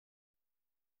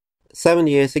7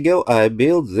 years ago I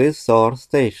built this solar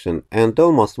station, and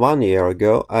almost 1 year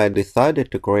ago I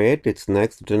decided to create its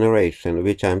next generation,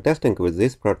 which I'm testing with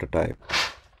this prototype.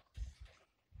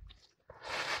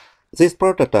 This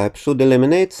prototype should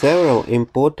eliminate several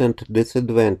important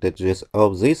disadvantages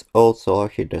of these old solar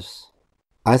heaters.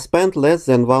 I spent less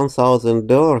than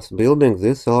 $1,000 building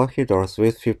these solar heaters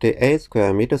with 58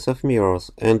 square meters of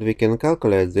mirrors, and we can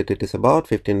calculate that it is about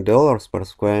 $15 per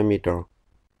square meter.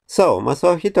 So, my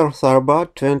solar heaters are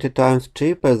about 20 times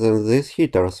cheaper than these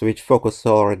heaters, which focus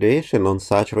solar radiation on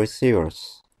such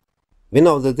receivers. We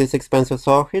know that these expensive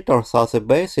solar heaters are the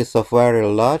basis of very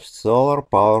large solar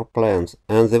power plants,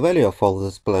 and the value of all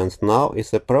these plants now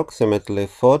is approximately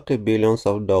 $40 billion.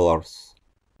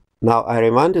 Now I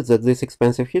remind you that these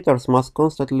expensive heaters must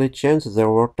constantly change their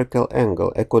vertical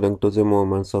angle according to the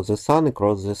movements of the sun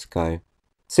across the sky.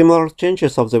 Similar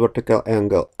changes of the vertical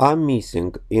angle are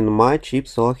missing in my cheap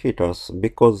solar heaters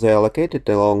because they are located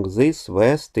along this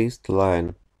west-east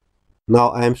line. Now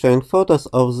I am showing photos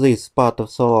of this part of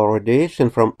solar radiation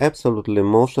from absolutely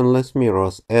motionless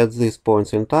mirrors at these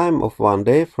points in time of one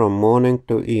day from morning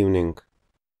to evening.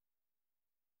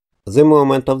 The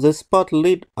movement of this spot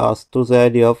led us to the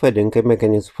idea of adding a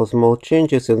mechanism for small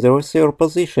changes in the receiver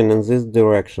position in these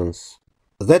directions.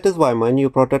 That is why my new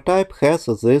prototype has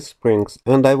these springs,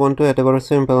 and I want to add a very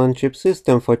simple and cheap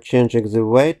system for changing the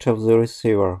weight of the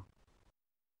receiver.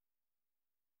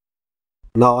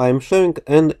 Now I am showing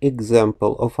an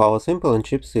example of our simple and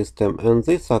cheap system, and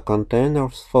these are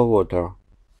containers for water.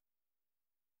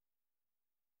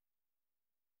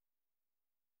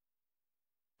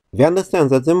 We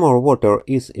understand that the more water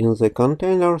is in the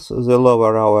containers, the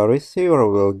lower our receiver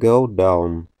will go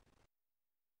down.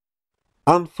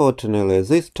 Unfortunately,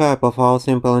 this type of our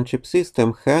simple and cheap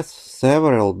system has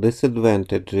several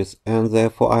disadvantages, and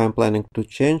therefore I am planning to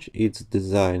change its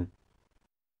design.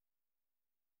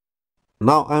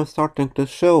 Now I am starting to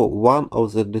show one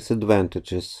of the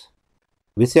disadvantages.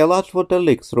 We see a large water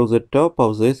leak through the top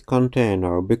of this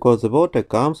container, because the water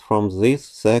comes from this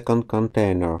second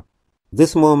container.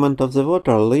 This movement of the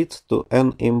water leads to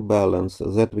an imbalance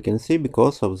that we can see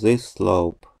because of this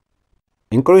slope.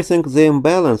 Increasing the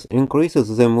imbalance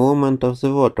increases the movement of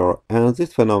the water, and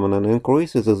this phenomenon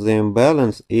increases the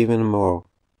imbalance even more.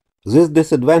 This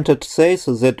disadvantage says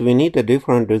that we need a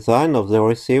different design of the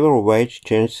receiver weight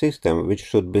change system, which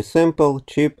should be simple,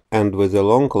 cheap, and with a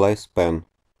long lifespan.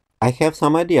 I have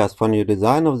some ideas for new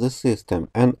design of the system,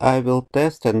 and I will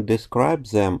test and describe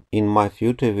them in my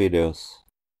future videos.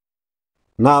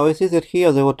 Now we see that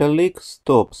here the water leak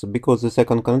stops because the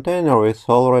second container is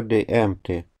already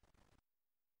empty.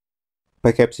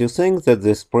 Perhaps you think that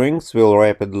the springs will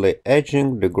rapidly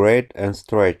aging, degrade and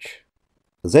stretch.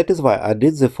 That is why I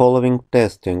did the following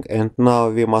testing, and now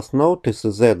we must notice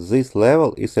that this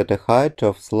level is at a height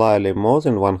of slightly more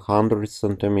than 100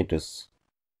 centimeters.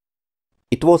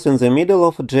 It was in the middle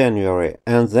of January,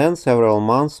 and then several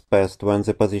months passed when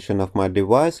the position of my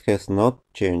device has not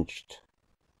changed.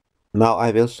 Now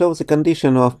I will show the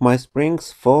condition of my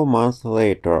springs 4 months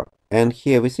later, and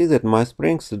here we see that my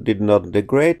springs did not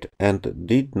degrade and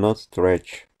did not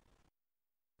stretch.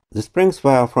 The springs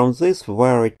were from this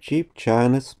very cheap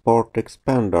Chinese port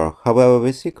expander, however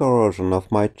we see corrosion of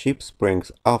my cheap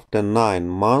springs after 9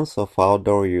 months of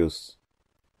outdoor use.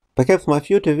 Perhaps my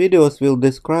future videos will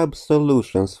describe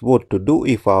solutions what to do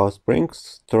if our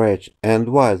springs stretch and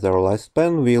why their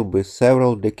lifespan will be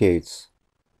several decades.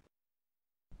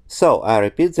 So I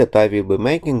repeat that I will be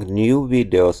making new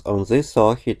videos on this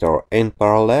solar heater in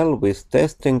parallel with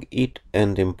testing it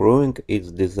and improving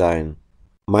its design.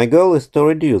 My goal is to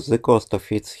reduce the cost of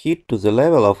its heat to the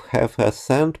level of half a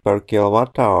cent per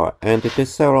kilowatt hour, and it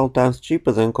is several times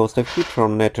cheaper than cost of heat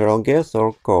from natural gas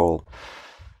or coal.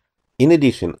 In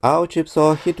addition, our cheap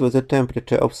solar heat with a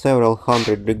temperature of several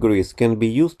hundred degrees can be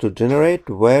used to generate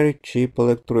very cheap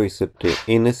electricity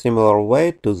in a similar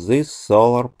way to these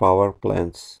solar power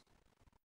plants.